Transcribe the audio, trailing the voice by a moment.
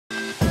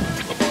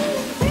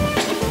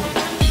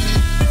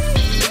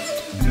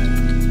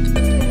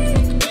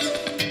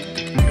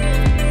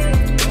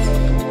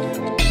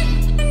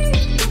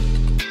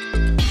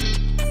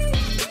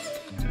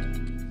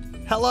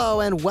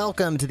Hello and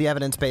welcome to the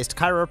Evidence Based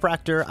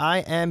Chiropractor. I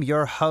am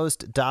your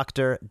host,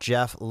 Dr.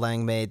 Jeff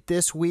Langmaid.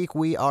 This week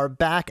we are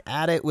back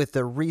at it with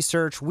the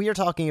research. We are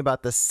talking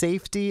about the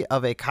safety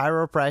of a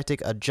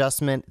chiropractic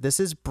adjustment.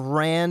 This is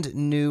brand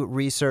new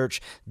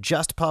research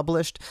just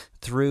published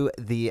through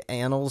the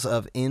Annals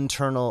of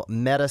Internal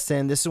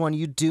Medicine. This is one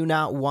you do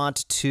not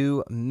want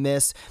to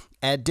miss.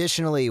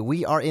 Additionally,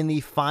 we are in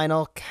the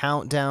final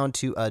countdown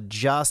to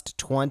Adjust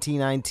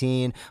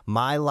 2019,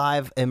 my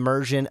live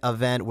immersion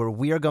event where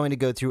we are going to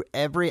go through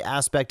every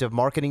aspect of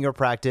marketing your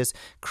practice,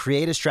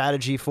 create a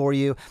strategy for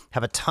you,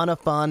 have a ton of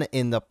fun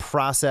in the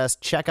process.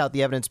 Check out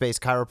the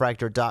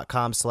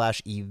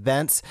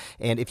evidencebasedchiropractor.com/events.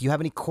 And if you have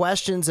any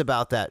questions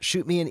about that,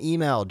 shoot me an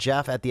email,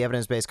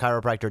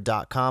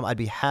 jeff@theevidencebasedchiropractor.com. I'd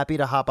be happy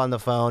to hop on the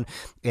phone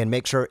and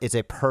make sure it's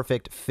a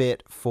perfect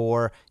fit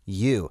for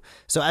you.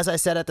 So as I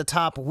said at the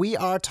top, we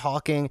are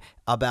talking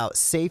about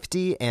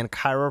safety and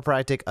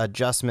chiropractic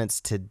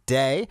adjustments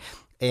today.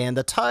 And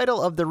the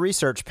title of the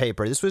research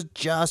paper, this was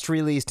just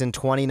released in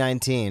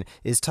 2019,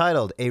 is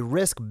titled A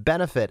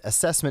Risk-Benefit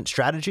Assessment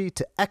Strategy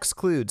to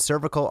Exclude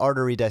Cervical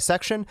Artery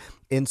Dissection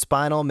in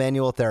Spinal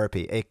Manual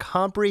Therapy, a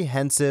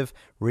Comprehensive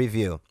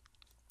Review.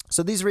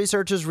 So these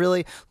researchers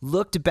really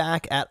looked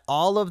back at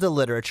all of the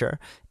literature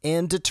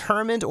and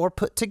determined or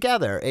put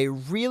together a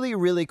really,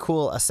 really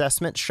cool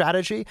assessment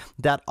strategy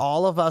that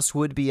all of us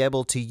would be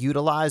able to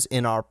utilize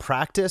in our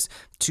practice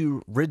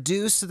to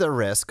reduce the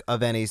risk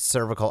of any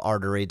cervical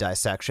artery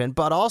dissection,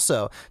 but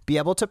also be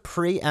able to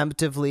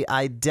preemptively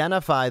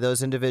identify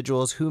those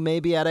individuals who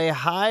may be at a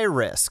high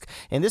risk.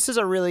 And this is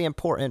a really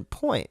important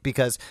point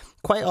because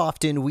quite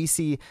often we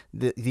see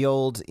the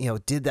old,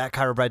 did that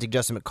chiropractic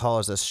adjustment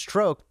cause a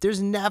stroke?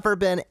 There's never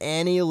been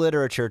any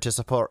literature to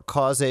support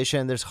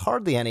causation. There's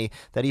hardly any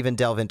that even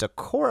delve into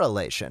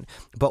correlation.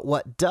 But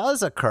what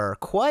does occur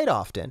quite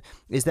often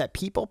is that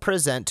people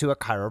present to a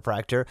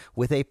chiropractor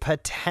with a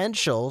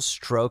potential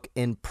stroke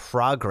in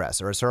progress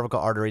or a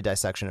cervical artery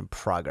dissection in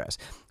progress.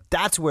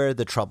 That's where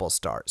the trouble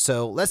starts.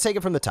 So let's take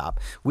it from the top.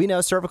 We know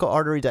cervical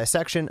artery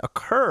dissection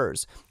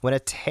occurs when a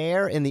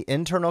tear in the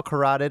internal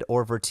carotid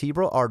or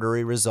vertebral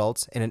artery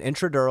results in an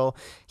intradural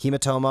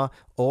hematoma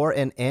or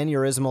an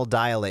aneurysmal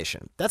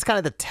dilation. That's kind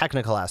of the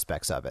technical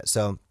aspects of it.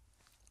 So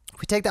if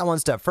we take that one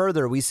step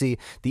further, we see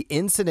the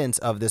incidence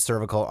of this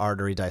cervical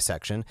artery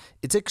dissection.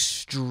 It's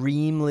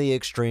extremely,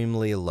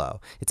 extremely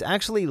low. It's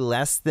actually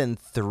less than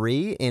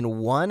 3 in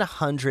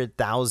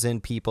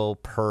 100,000 people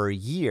per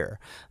year.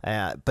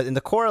 But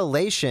the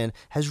correlation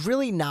has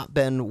really not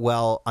been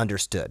well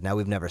understood. Now,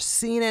 we've never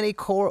seen any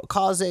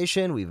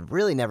causation. We've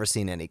really never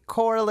seen any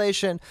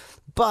correlation.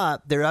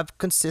 But there have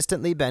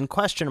consistently been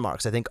question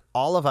marks. I think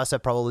all of us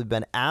have probably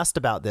been asked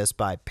about this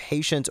by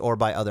patients or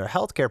by other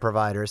healthcare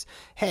providers.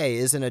 Hey,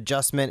 is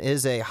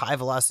a high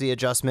velocity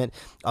adjustment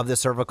of the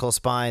cervical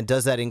spine,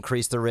 does that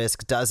increase the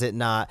risk? Does it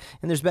not?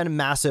 And there's been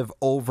massive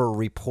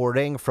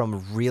over-reporting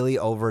from really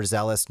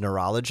overzealous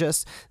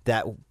neurologists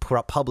that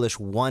publish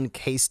one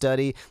case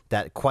study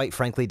that quite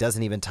frankly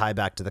doesn't even tie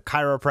back to the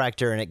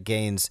chiropractor, and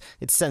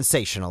it's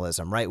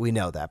sensationalism, right? We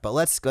know that. But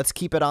let's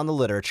keep it on the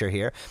literature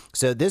here.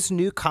 So this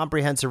new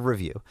comprehensive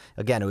review,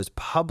 again, it was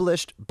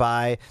published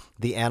by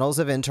the Annals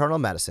of Internal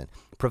Medicine,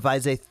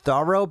 provides a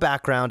thorough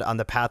background on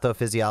the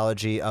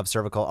pathophysiology of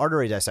cervical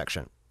artery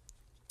dissection.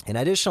 And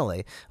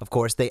additionally, of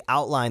course, they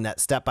outline that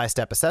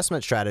step-by-step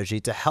assessment strategy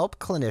to help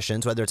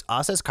clinicians, whether it's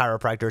us as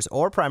chiropractors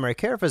or primary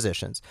care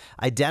physicians,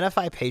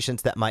 identify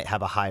patients that might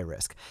have a high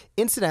risk.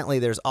 Incidentally,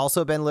 there's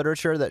also been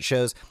literature that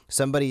shows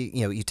somebody,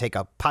 you take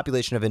a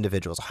population of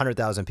individuals,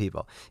 100,000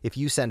 people. If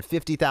you send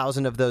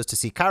 50,000 of those to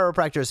see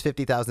chiropractors,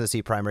 50,000 to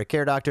see primary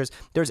care doctors,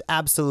 there's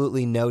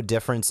absolutely no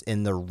difference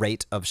in the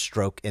rate of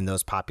stroke in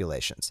those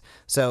populations.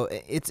 So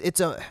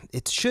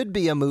it should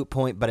be a moot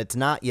point, but it's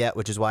not yet,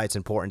 which is why it's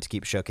important to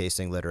keep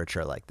showcasing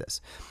literature like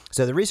this.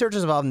 So the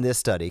researchers involved in this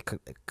study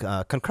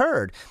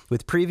concurred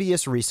with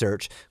previous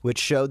research, which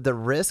showed the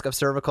risk of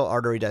cervical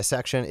artery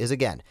dissection is,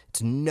 again,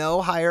 it's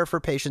no higher for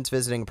patients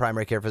visiting a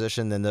primary care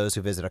physician than those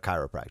who visit a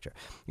chiropractor.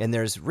 And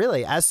there's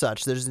really, as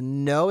such, there's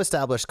no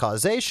established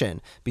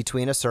causation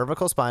between a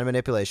cervical spine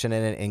manipulation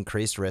and an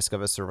increased risk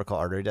of a cervical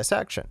artery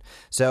dissection.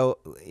 So,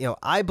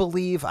 I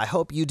believe, I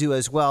hope you do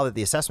as well, that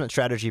the assessment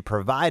strategy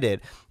provided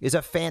is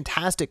a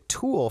fantastic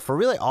tool for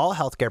really all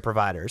healthcare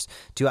providers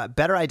to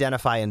better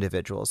identify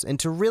individuals and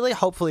to really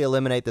hopefully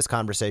eliminate this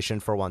conversation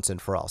for once and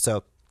for all.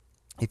 So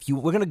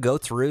we're going to go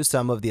through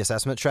some of the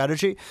assessment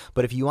strategy,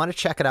 but if you want to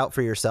check it out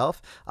for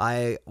yourself,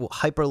 I will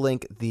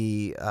hyperlink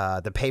the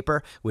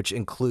paper, which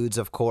includes,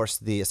 of course,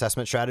 the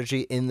assessment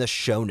strategy in the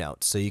show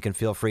notes. So you can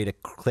feel free to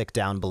click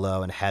down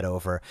below and head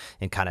over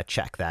and kind of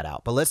check that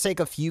out. But let's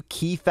take a few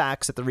key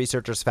facts that the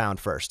researchers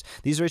found first.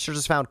 These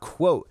researchers found,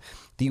 quote,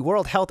 The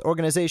World Health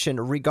Organization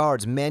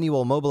regards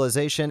manual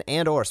mobilization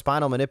and or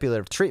spinal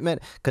manipulative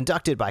treatment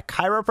conducted by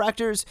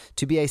chiropractors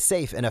to be a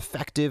safe and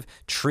effective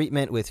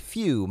treatment with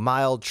few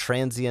mild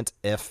transient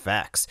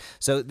effects.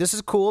 So this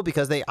is cool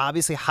because they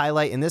obviously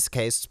highlight, in this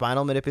case,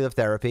 spinal manipulative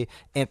therapy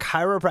and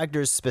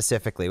chiropractors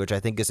specifically, which I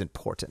think is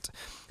important.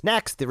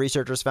 Next, the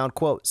researchers found,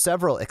 quote,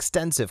 several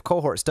extensive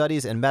cohort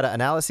studies and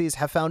meta-analyses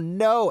have found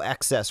no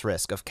excess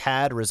risk of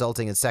CAD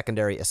resulting in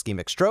secondary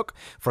ischemic stroke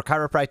for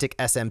chiropractic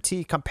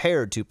SMT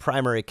compared to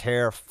primary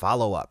care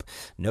follow-up.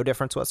 No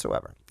difference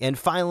whatsoever. And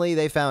finally,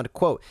 they found,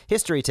 quote,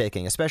 history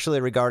taking, especially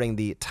regarding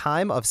the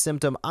time of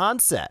symptom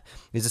onset,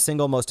 is the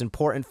single most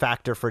important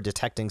factor for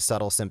detecting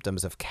subtle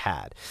symptoms of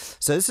CAD.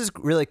 So this is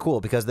really cool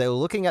because they're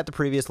looking at the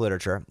previous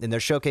literature and they're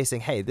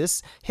showcasing, hey,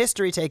 this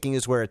history taking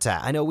is where it's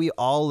at. I know we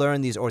all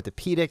learn these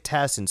orthopedic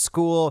tests in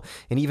school,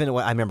 and even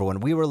when I remember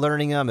when we were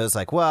learning them, it was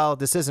like, well,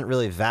 this isn't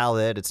really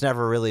valid. It's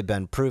never really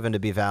been proven to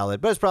be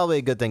valid, but it's probably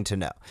a good thing to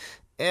know.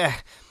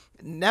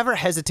 Never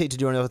hesitate to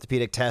do an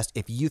orthopedic test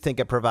if you think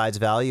it provides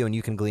value and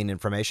you can glean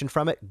information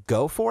from it.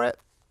 Go for it.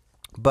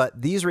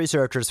 But these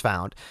researchers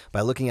found,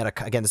 by looking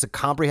at, again, this is a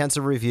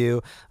comprehensive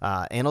review,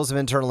 Annals of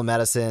Internal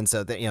Medicine,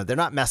 so that, they're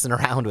not messing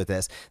around with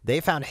this.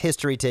 They found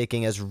history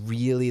taking as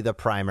really the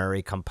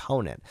primary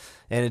component.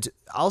 And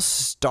I'll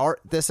start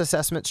this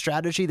assessment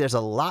strategy. There's a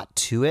lot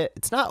to it.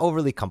 It's not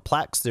overly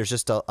complex. There's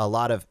just a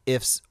lot of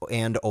ifs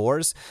and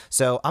ors.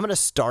 So I'm going to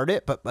start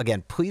it, but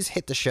again, please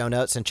hit the show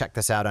notes and check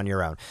this out on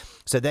your own.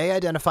 So they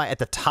identify at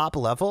the top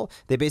level,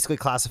 they basically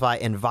classify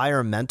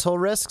environmental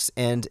risks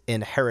and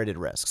inherited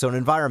risks. So an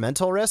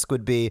environmental risk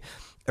would be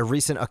a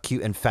recent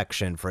acute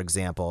infection, for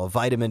example, a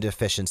vitamin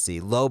deficiency,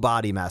 low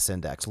body mass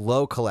index,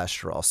 low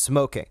cholesterol,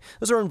 smoking.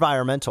 Those are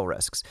environmental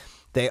risks.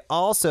 They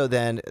also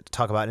then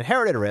talk about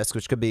inherited risks,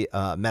 which could be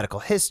medical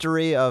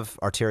history of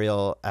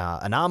arterial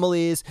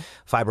anomalies,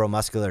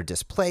 fibromuscular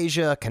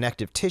dysplasia,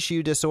 connective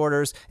tissue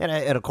disorders,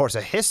 and of course,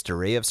 a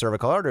history of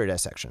cervical artery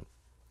dissection.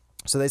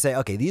 So they say,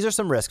 okay, these are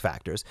some risk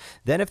factors.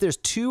 Then if there's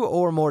two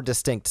or more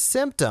distinct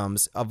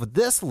symptoms of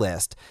this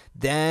list,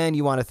 then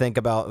you want to think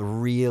about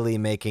really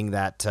making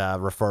that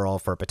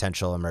referral for a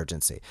potential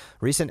emergency.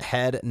 Recent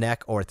head,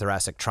 neck, or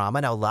thoracic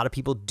trauma. Now, a lot of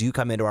people do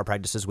come into our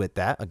practices with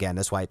that. Again,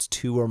 that's why it's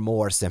two or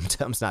more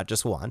symptoms, not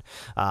just one.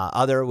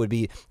 Other would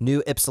be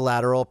new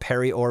ipsilateral,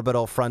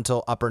 periorbital,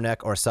 frontal, upper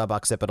neck, or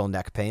suboccipital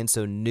neck pain.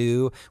 So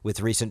new with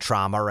recent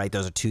trauma, right?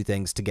 Those are two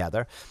things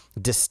together.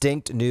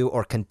 Distinct, new,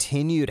 or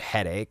continued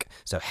headache.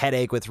 So headache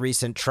with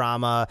recent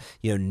trauma,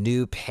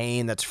 new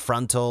pain that's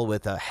frontal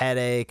with a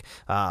headache,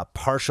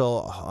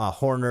 partial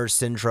Horner's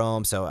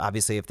syndrome. So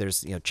obviously if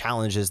there's,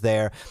 challenges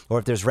there, or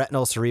if there's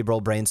retinal, cerebral,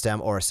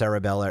 brainstem, or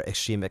cerebellar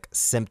ischemic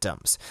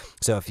symptoms.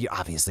 So if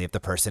the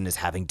person is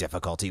having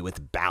difficulty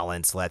with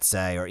balance, let's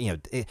say, or,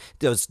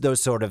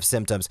 those sort of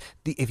symptoms,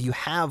 if you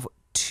have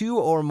two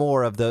or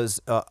more of those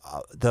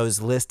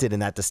listed in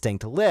that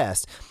distinct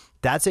list,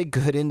 that's a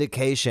good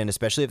indication,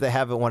 especially if they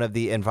have one of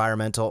the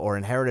environmental or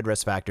inherited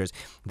risk factors,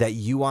 that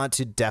you want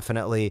to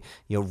definitely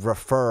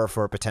refer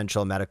for a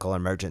potential medical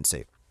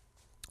emergency.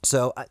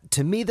 So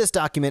to me, this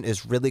document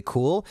is really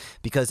cool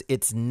because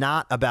it's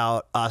not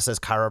about us as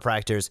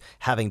chiropractors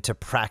having to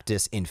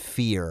practice in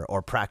fear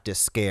or practice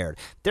scared.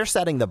 They're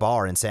setting the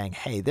bar and saying,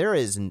 hey, there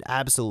is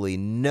absolutely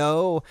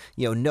no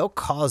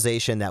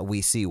causation that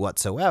we see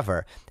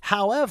whatsoever.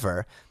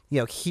 However,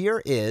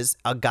 here is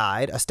a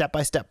guide, a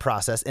step-by-step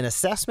process, an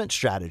assessment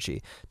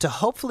strategy to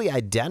hopefully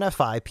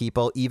identify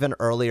people even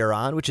earlier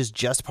on, which is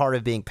just part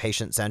of being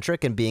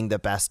patient-centric and being the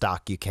best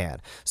doc you can.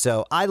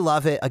 So I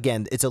love it.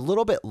 Again, it's a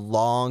little bit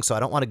long, so I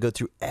don't want to go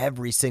through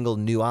every single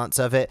nuance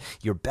of it.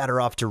 You're better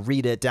off to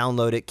read it,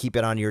 download it, keep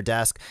it on your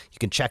desk. You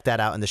can check that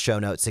out in the show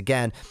notes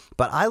again.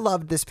 But I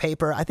loved this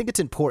paper. I think it's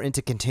important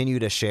to continue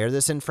to share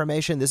this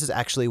information. This is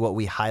actually what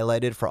we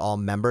highlighted for all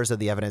members of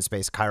the Evidence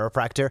Based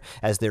Chiropractor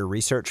as their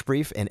research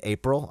brief in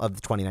April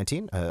of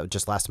 2019,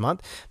 just last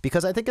month,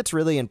 because I think it's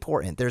really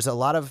important. There's a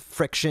lot of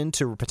friction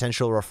to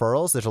potential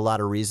referrals. There's a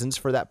lot of reasons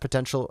for that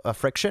potential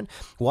friction.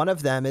 One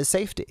of them is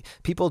safety.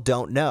 People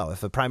don't know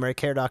if a primary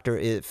care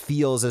doctor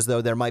feels as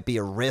though there might be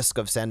a risk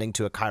of sending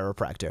to a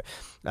chiropractor,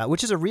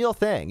 which is a real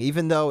thing.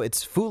 Even though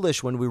it's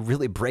foolish when we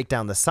really break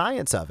down the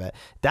science of it,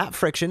 that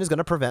friction is going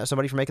to prevent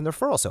somebody from making the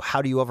referral. So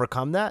how do you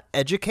overcome that?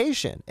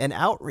 Education and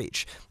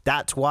outreach.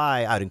 That's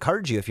why I'd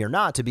encourage you, if you're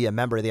not, to be a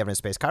member of the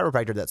Evidence-Based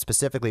Chiropractor. That's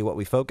specifically what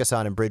we focus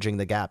on in bridging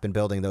the gap and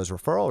building those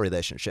referral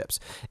relationships.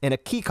 And a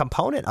key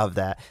component of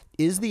that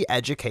is the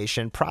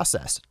education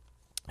process.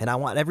 And I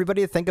want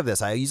everybody to think of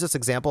this. I use this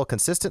example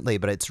consistently,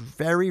 but it's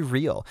very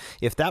real.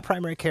 If that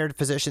primary care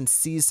physician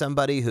sees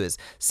somebody who is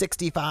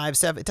 65,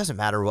 70, it doesn't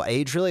matter what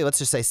age really, let's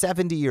just say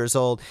 70 years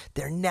old,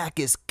 their neck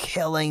is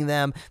killing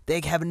them,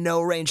 they have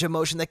no range of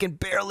motion, they can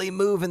barely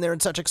move, and they're in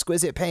such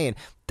exquisite pain.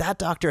 that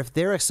doctor, if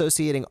they're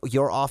associating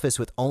your office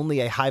with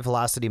only a high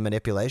velocity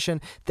manipulation,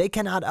 they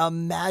cannot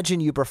imagine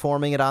you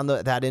performing it on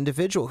that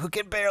individual who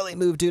can barely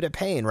move due to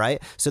pain,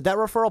 right? So that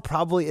referral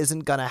probably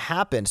isn't going to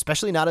happen,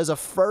 especially not as a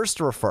first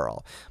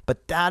referral.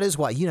 But that is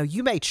why,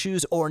 you may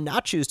choose or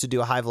not choose to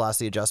do a high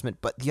velocity adjustment,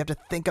 but you have to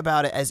think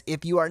about it as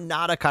if you are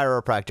not a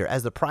chiropractor.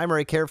 As the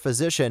primary care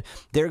physician,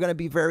 they're going to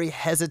be very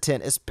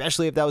hesitant,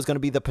 especially if that was going to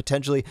be the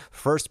potentially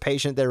first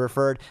patient they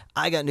referred.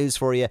 I got news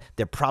for you.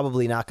 They're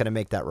probably not going to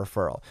make that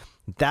referral.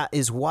 That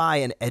is why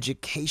an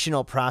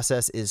educational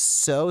process is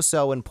so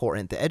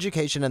important. The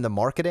education and the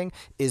marketing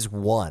is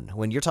one.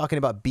 When you're talking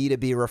about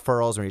B2B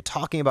referrals, when you're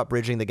talking about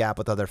bridging the gap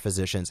with other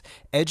physicians,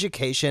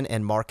 education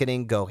and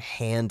marketing go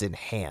hand in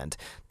hand.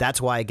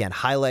 That's why, again,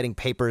 highlighting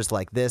papers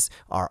like this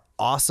are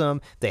awesome.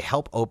 They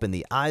help open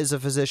the eyes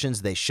of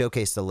physicians. They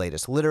showcase the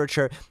latest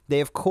literature. They,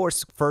 of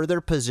course,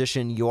 further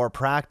position your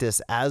practice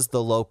as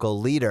the local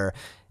leader.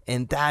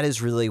 And that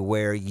is really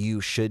where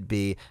you should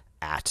be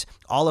at.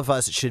 All of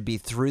us should be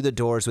through the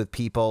doors with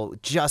people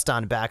just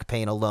on back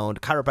pain alone.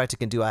 Chiropractic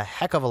can do a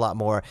heck of a lot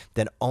more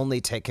than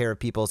only take care of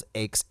people's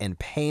aches and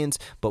pains.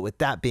 But with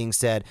that being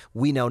said,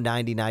 we know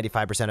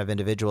 95% of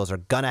individuals are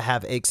going to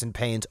have aches and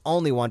pains.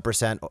 Only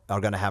 1%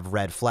 are going to have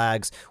red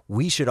flags.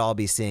 We should all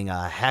be seeing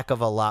a heck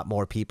of a lot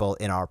more people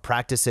in our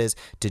practices.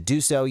 To do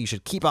so, you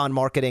should keep on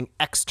marketing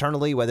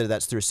externally, whether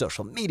that's through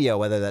social media,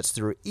 whether that's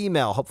through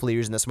email. Hopefully you're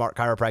using the Smart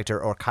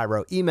Chiropractor or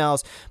Chiro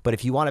emails. But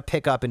if you want to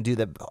pick up and do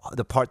the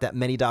part that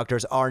many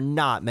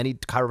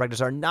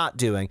chiropractors are not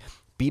doing,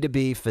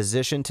 B2B,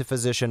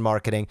 physician-to-physician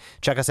marketing.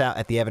 Check us out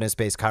at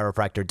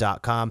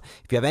theevidencebasedchiropractor.com.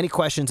 If you have any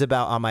questions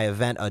about on my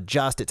event,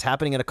 Adjust, it's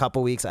happening in a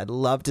couple weeks. I'd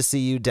love to see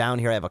you down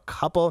here. I have a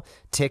couple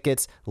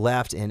tickets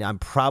left, and I'm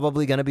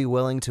probably going to be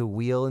willing to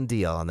wheel and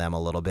deal on them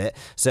a little bit.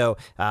 So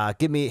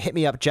hit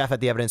me up, Jeff at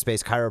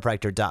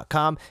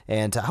theevidencebasedchiropractor.com,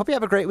 and I hope you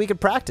have a great week of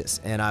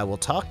practice, and I will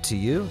talk to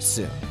you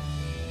soon.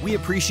 We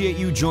appreciate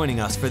you joining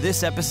us for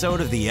this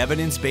episode of The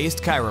Evidence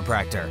Based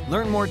Chiropractor.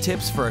 Learn more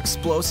tips for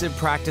explosive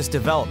practice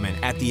development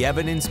at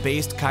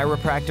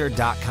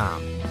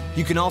theevidencebasedchiropractor.com.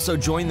 You can also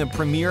join the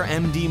Premier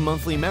MD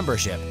monthly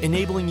membership,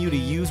 enabling you to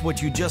use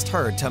what you just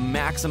heard to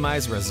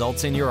maximize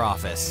results in your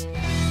office.